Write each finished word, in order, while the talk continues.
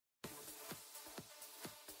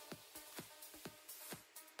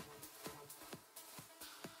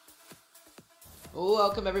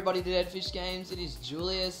Welcome everybody to DeadFish Games. It is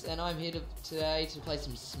Julius and I'm here today to play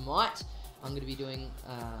some Smite. I'm going to be doing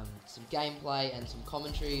some gameplay and some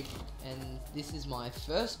commentary, and this is my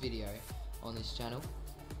first video on this channel.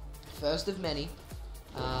 First of many.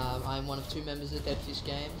 I'm one of two members of DeadFish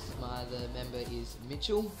Games. My other member is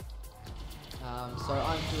Mitchell. So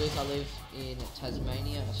I'm Julius, I live in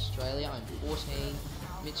Tasmania, Australia. I'm 14.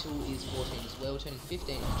 Mitchell is 14 as well, turning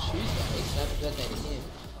 15 on Tuesday, so happy birthday to him.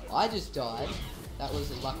 I just died. That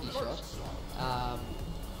was a lucky shot.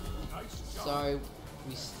 So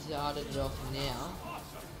we started it off now.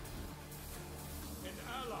 I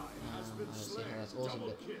don't see how that's awesome,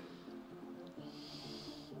 but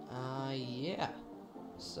yeah.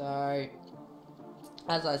 So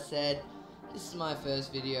as I said, this is my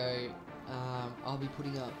first video. I'll be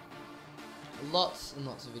putting up lots and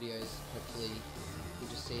lots of videos. Hopefully,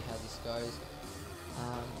 we'll just see how this goes.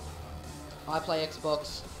 I play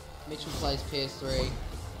Xbox. Mitchell plays PS3,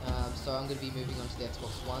 so I'm going to be moving on to the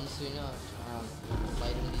Xbox One sooner,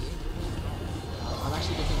 later in the year. I'm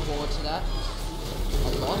actually looking forward to that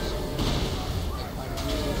a lot. I'm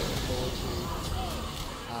really looking forward to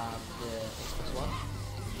the Xbox One.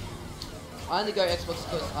 I only go Xbox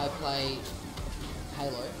because I play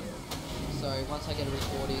Halo, so once I get a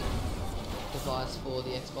recording device for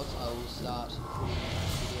the Xbox, I will start putting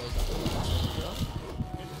videos up on that as well.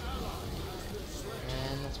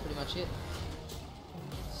 And that's pretty much it.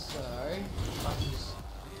 So, if I can just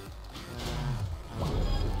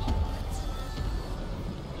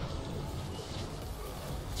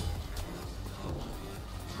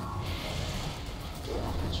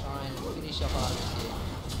try and finish off Artemis here.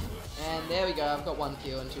 And there we go, I've got 1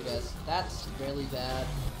 kill and 2 deaths. That's really bad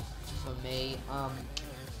for me.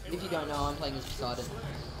 If you don't know, I'm playing as Posiedon.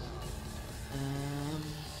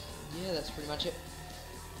 Yeah, that's pretty much it.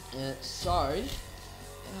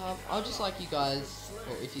 I'd just like you guys,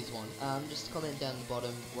 or if you want, just comment down the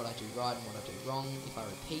bottom what I do right and what I do wrong, if I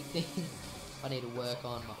repeat things, if I need to work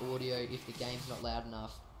on my audio, if the game's not loud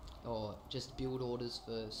enough, or just build orders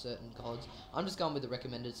for certain gods. I'm just going with the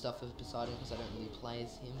recommended stuff for Posiedon because I don't really play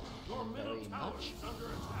as him very much.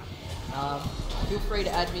 Feel free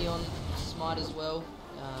to add me on Smite as well.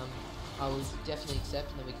 I will definitely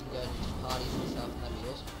accept, and then we can go to parties and stuff, and that'd be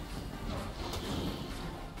awesome.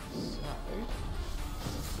 So,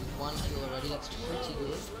 with 1 kill already, that's pretty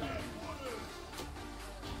good.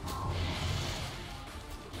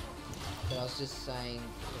 But I was just saying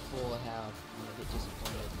before how I'm a bit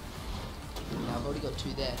disappointed. Now I've already got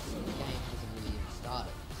 2 deaths and the game hasn't really even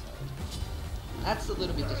started. So that's a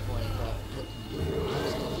little bit disappointing, but what can you do? I'm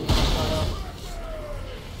just going to finish the shot off.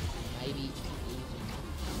 Maybe even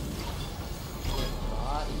get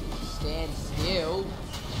right. Stand still.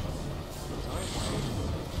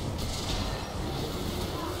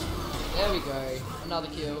 There we go, another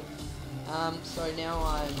kill. So now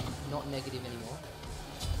I'm not negative anymore,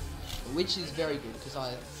 which is very good because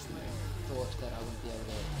I thought that I wouldn't be able to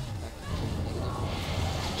get back to negative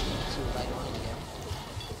until later on in the game.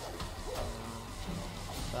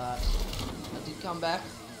 But I did come back,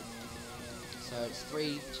 so it's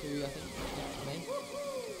 3-2 I think for me.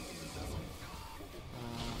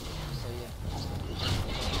 So yeah,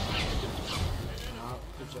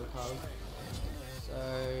 good job, Carly. So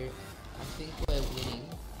I think we're winning.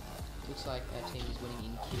 Looks like our team is winning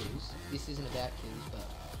in kills. This isn't about kills, but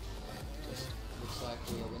just looks like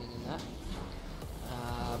we are winning in that.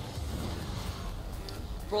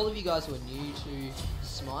 For all of you guys who are new to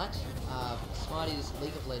Smite, Smite is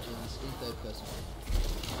League of Legends in 3rd person.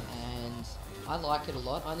 And I like it a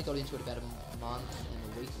lot. I only got into it about a month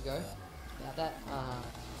and a week ago. About that.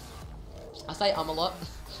 I say a lot,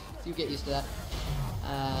 so you'll get used to that.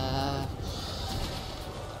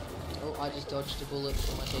 Oh, I just dodged a bullet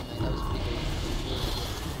for my teammate. That was pretty good.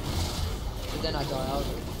 But then I died.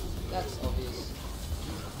 That's obvious.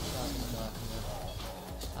 I was gonna die.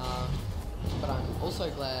 But I'm also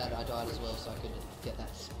glad I died as well, so I could get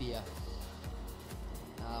that spear.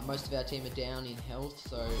 Most of our team are down in health,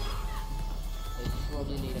 so they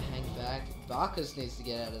probably need to hang back. Barkus needs to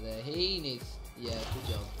get out of there. He needs... Yeah, good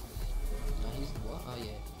job. No, he's... What? Oh,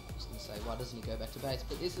 yeah. I was going to say, why doesn't he go back to base?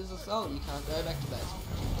 But this is Assault, you can't go back to base.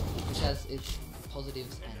 Which has its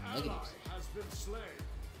positives and negatives.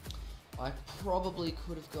 I probably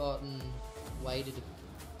could have waited a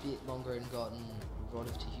bit longer and gotten Rod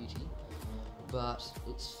of Tahuti. But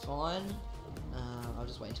it's fine. I'll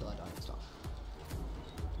just wait until I die next time.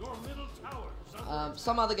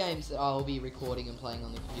 Some other games that I'll be recording and playing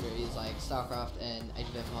on the computer is like StarCraft and Age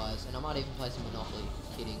of Empires, and I might even play some Monopoly.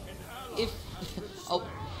 Kidding. If I'll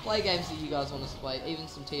play games that you guys want us to play, even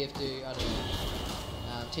some TF2. I don't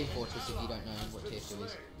know. Team Fortress, if you don't know what TF2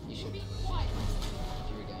 is, you should. If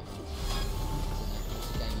you're a gamer. It's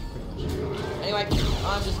a game you pretty much should. Anyway,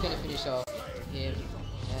 I'm just going to finish off him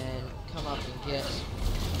and come up and get...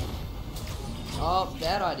 Oh,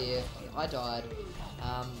 bad idea. I died.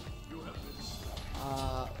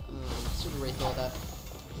 Should have rethought that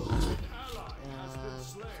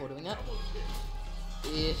before doing that.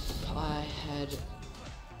 If I had to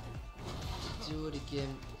do it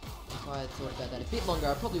again, if I had thought about that a bit longer,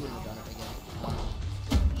 I probably wouldn't have done it again.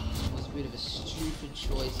 It was a bit of a stupid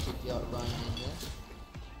choice to get running in there.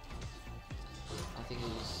 I think it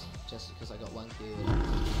was just because I got one kill.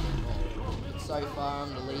 But so far,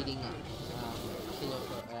 I'm the leading killer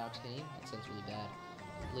for our team. That sounds really bad.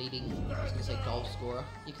 Leading, I was going to say goal scorer.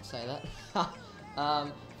 You could say that.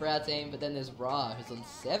 For our team, but then there's Ra, who's on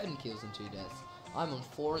 7 kills and 2 deaths. I'm on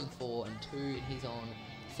 4 and 4 and 2, and he's on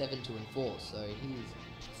 7, 2 and 4. So he's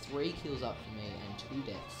 3 kills up from me and 2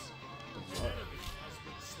 deaths below.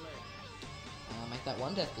 Make that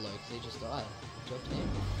 1 death below because he just died. Good job to him.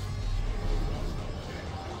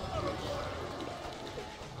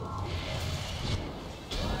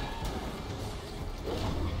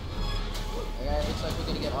 Okay, looks like we're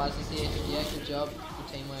going to get ISIS here. Yeah, good job. Good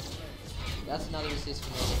teamwork. That's another assist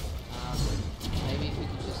for me. Maybe if we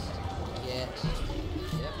could just get...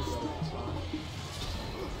 Yep, we got it. That's fine.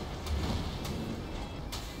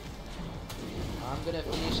 I'm going to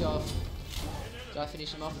finish off... Did I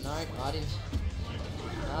finish him off? No, I didn't.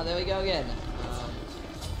 Ah, there we go again.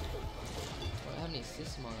 How many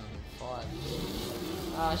assists am I on?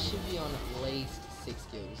 5. Should be on at least 6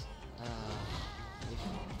 kills. If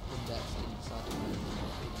that's inside to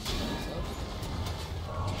himself.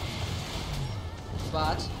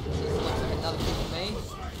 But this looks like another kill for me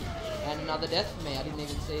and another death for me. I didn't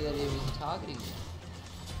even see that he was targeting me.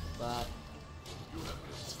 But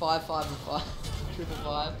it's 5, 5, and 5, triple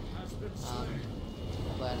 5.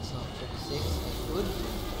 I'm glad it's not triple 6. That's good.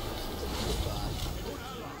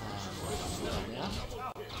 Now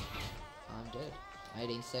I'm dead.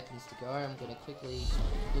 18 seconds to go. I'm going to quickly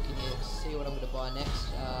look in here to see what I'm going to buy next.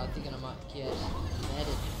 Thinking I might get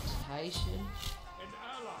meditation.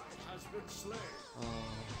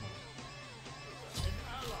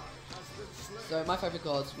 So my favourite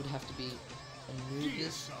gods would have to be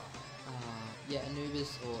Anubis.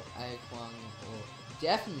 Anubis or Aequang or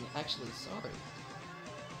definitely, actually, sorry.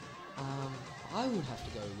 I would have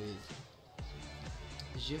to go with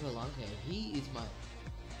Jivalanka. He is my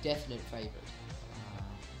definite favourite.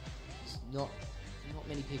 Not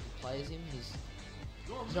many people play as him. He's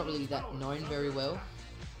not really that known very well,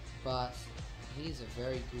 but he is a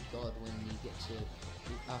very good god when you get to,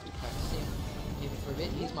 after practicing him for a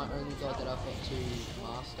bit. He's my only god that I've got to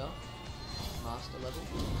master level.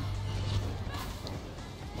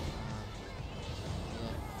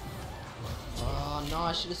 Oh no,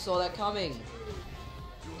 I should have saw that coming.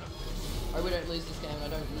 I hope we don't lose this game, and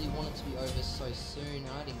I don't really want it to be over so soon.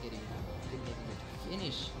 I didn't even get to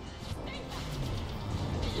finish.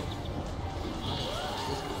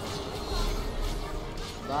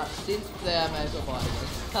 But since there, I may as well buy it.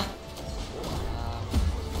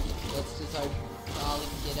 Let's just hope Carly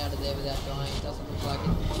can get out of there without dying. Doesn't look like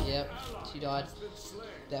it. Yep, she died.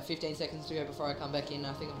 About 15 seconds to go before I come back in.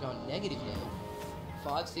 I think I'm going negative now.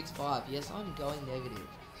 5, 6, 5. Yes, I'm going negative.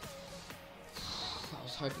 I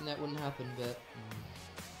was hoping that wouldn't happen, but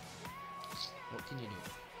what can you do?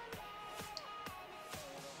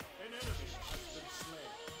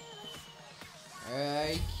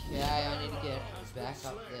 Okay, I need to get back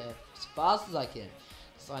up there as fast as I can.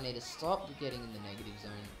 So I need to stop getting in the negative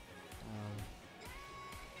zone.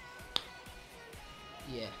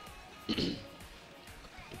 Yeah.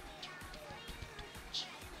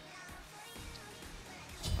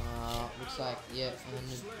 Looks like, yeah,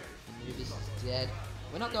 Anubis is dead.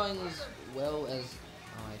 We're not going as well as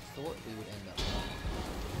I thought we would end up.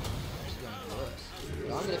 Actually going worse.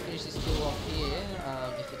 But I'm going to finish this kill off here,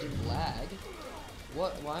 if it didn't lag.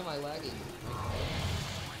 What? Why am I lagging? Okay.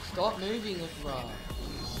 Stop moving with Ra.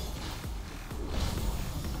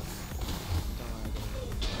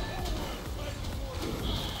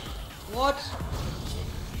 What?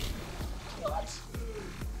 What?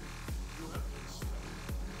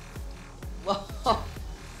 Wow.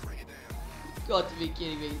 Got to be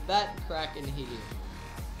kidding me. That Kraken hit him.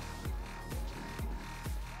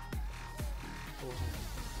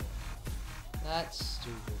 That's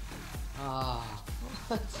stupid.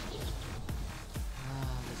 What? This is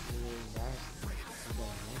really embarrassing. I'm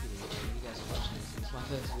going negative. You guys are watching this. It's my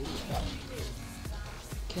first video.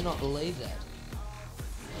 Cannot believe that.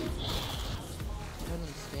 I don't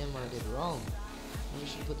understand what I did wrong. We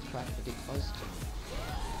should put the Kraken a bit closer to me.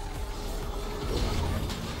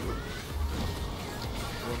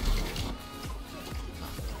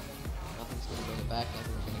 Nothing's going to bring it back.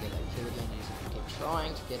 Nothing's going to get that kill again. I'm just going to keep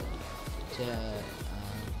trying to get to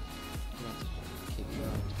keep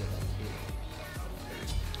trying to get that kill.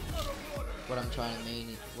 What I'm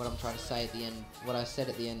trying to say at the end, what I said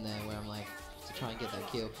at the end there, where I'm like, to try and get that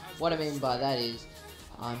kill. What I mean by that is,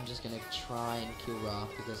 I'm just gonna try and kill Ra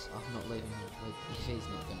because I'm not leaving him if he's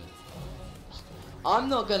not gonna. I'm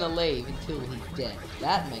not gonna leave until he's dead.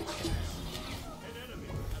 That makes sense.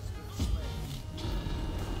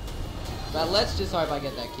 But let's just hope I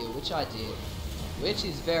get that kill, which I did. Which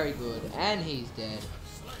is very good, and he's dead.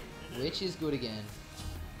 Which is good again.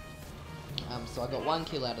 So I got 1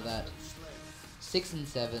 kill out of that. 6 and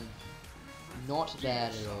 7. Not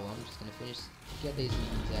bad at all. I'm just gonna get these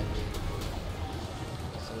minions out of here.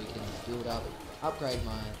 So we can build up, upgrade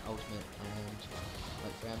my ultimate, and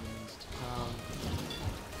wait for our minions to come.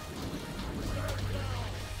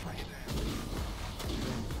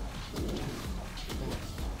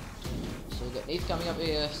 So we've got Neith coming up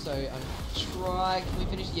here, so I'm try. Can we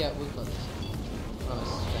finish? Yeah, we've got this.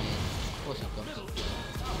 Almost of course we've got it.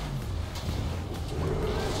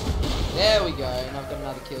 There we go, and I've got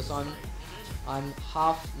another kill, so I'm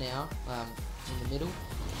half now, in the middle.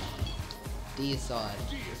 D aside.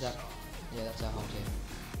 Is that? Yeah, that's our whole team.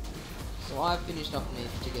 So I've finished off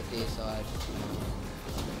Neith to get D aside,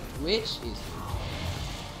 which is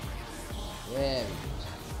very good.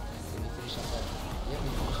 Can we finish up that? Yep, we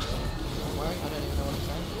finished it. Don't worry, I don't even know what I'm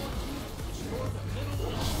saying.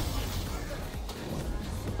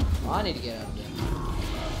 I need to get out of there.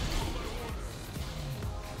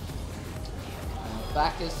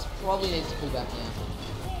 Bacchus probably needs to pull back now.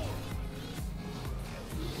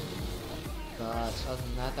 But other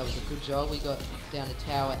than that, that was a good job. We got down a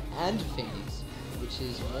tower and Phoenix, which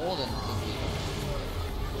is more than I think we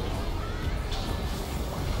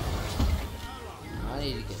got. I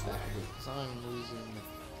need to get back a bit because I'm losing.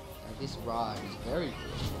 This Ra is very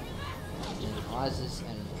good. And Isis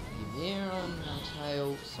and Ymir on my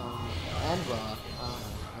tail, Song and Ra.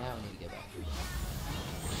 Now I need to get back.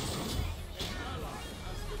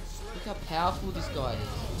 Look how powerful this guy is.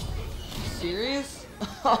 Are you serious?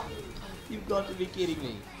 You've got to be kidding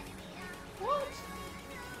me. What?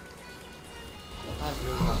 I'm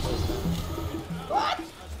really not close to what?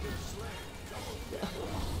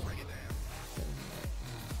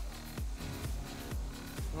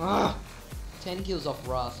 10 kills off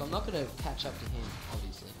Ra, so I'm not going to catch up to him,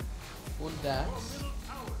 obviously. One bats.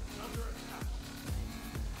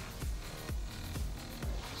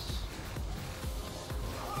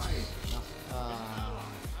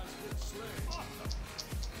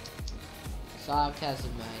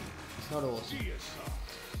 Sarcasm, mate. It's not awesome.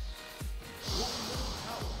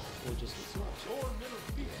 Or just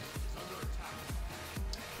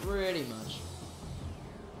pretty much.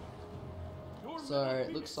 So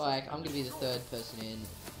it looks like I'm gonna be the 3rd person in.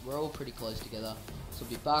 We're all pretty close together. So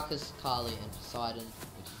it'll be Bacchus, Kali, and Posiedon,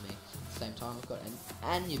 which is me. At the same time, I've got an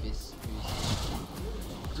Anubis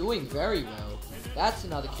who's doing very well. That's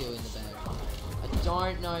another kill in the bag. I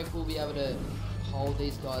don't know if we'll be able to hold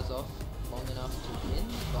these guys off long enough to win,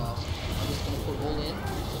 but I'm just going to put all in.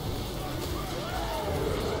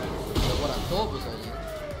 So what I thought was all in.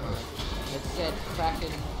 It said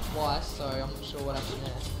Kraken twice, so I'm not sure what happened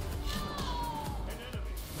there.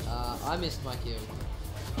 I missed my kill,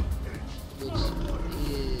 which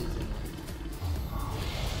is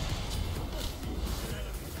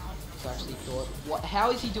I actually thought, what?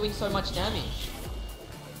 How is he doing so much damage?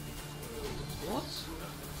 What?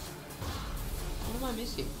 What am I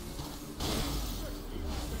missing?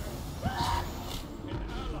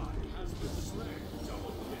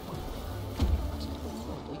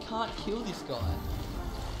 We can't kill this guy.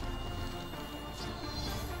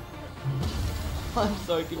 I'm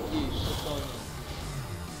so confused. What's going on?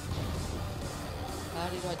 How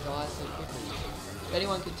did I die so quickly? If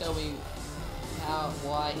anyone could tell me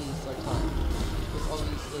why he's so tight, because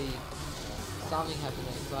obviously something happened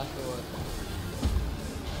there. Because I thought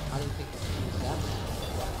I didn't think it was that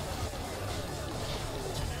bad.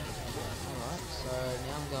 Alright, so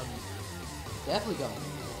now I'm going, definitely going,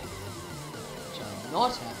 which I'm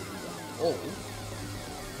not happy with at all.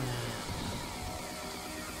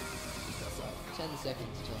 10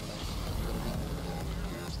 seconds till I'm back.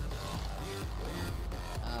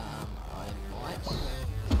 I might.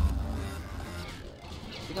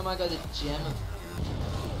 I think I might go the gem of.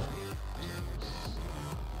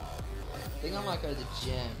 I think I might go the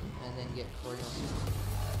gem and then get Kronos and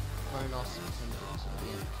the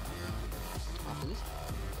end. After this.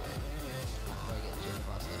 Before I get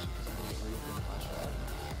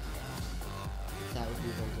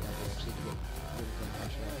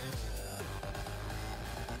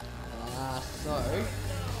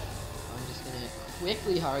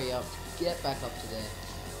quickly hurry up, get back up to there.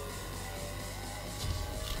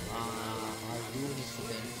 I will miss the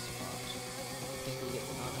bend spot. I think we'll get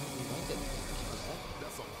the no, we won't get the bend.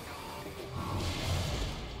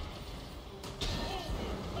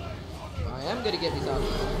 I am going to get this up.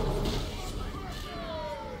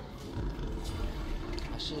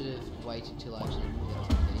 I should have waited till I actually moved out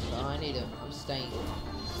something, but I need to, I'm staying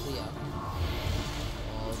clear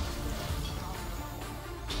of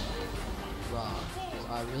Ra, because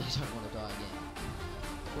I really don't want to die again.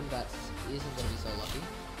 Bats isn't going to be so lucky,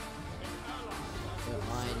 but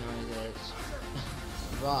I know that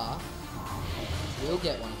Ra will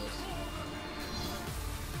get one of us.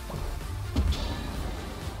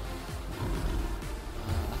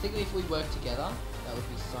 I think if we work together, that would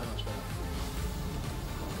be so much better.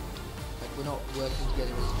 Like, we're not working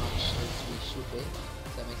together as much as we should be.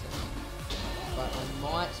 Does that make sense? But I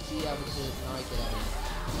might be able to get out of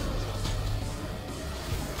it.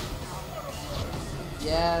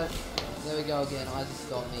 Yeah, there we go again. Isis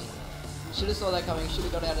got me. Should have saw that coming. Should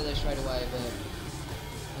have got out of there straight away, but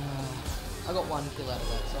I got one kill out of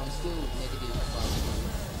that, so I'm still negative.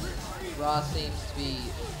 Ra seems to be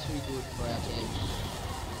too good for our team.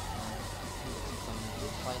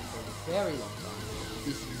 We've playing for a very long time.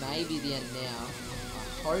 This may be the end now.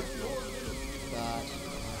 I hope not, but I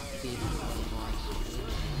think it might.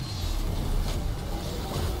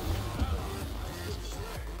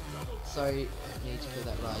 So, need to kill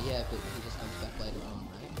that Ra, yeah, but he just comes back later on,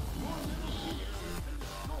 right?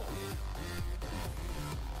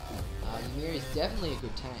 Ymir is definitely a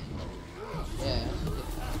good tank. Yeah.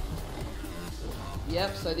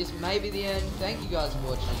 Yep, so this may be the end. Thank you guys for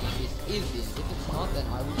watching. This is the end. If it's not, then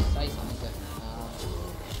I will say something different.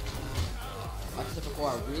 Like I said before,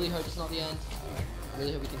 I really hope it's not the end. I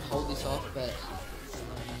really hope we can hold this off, but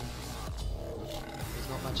there's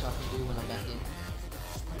not much I can do when I'm back in.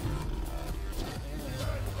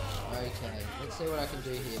 Okay, let's see what I can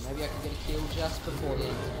do here. Maybe I can get a kill just before the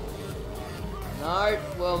end. No,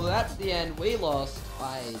 well that's the end. We lost.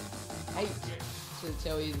 I hate to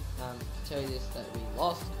tell you this that we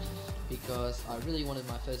lost because I really wanted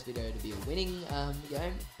my first video to be a winning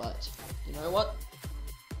game, but you know what?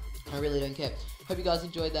 I really don't care. Hope you guys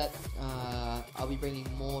enjoyed that. I'll be bringing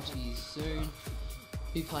more to you soon.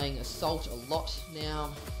 Be playing Assault a lot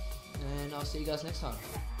now, and I'll see you guys next time.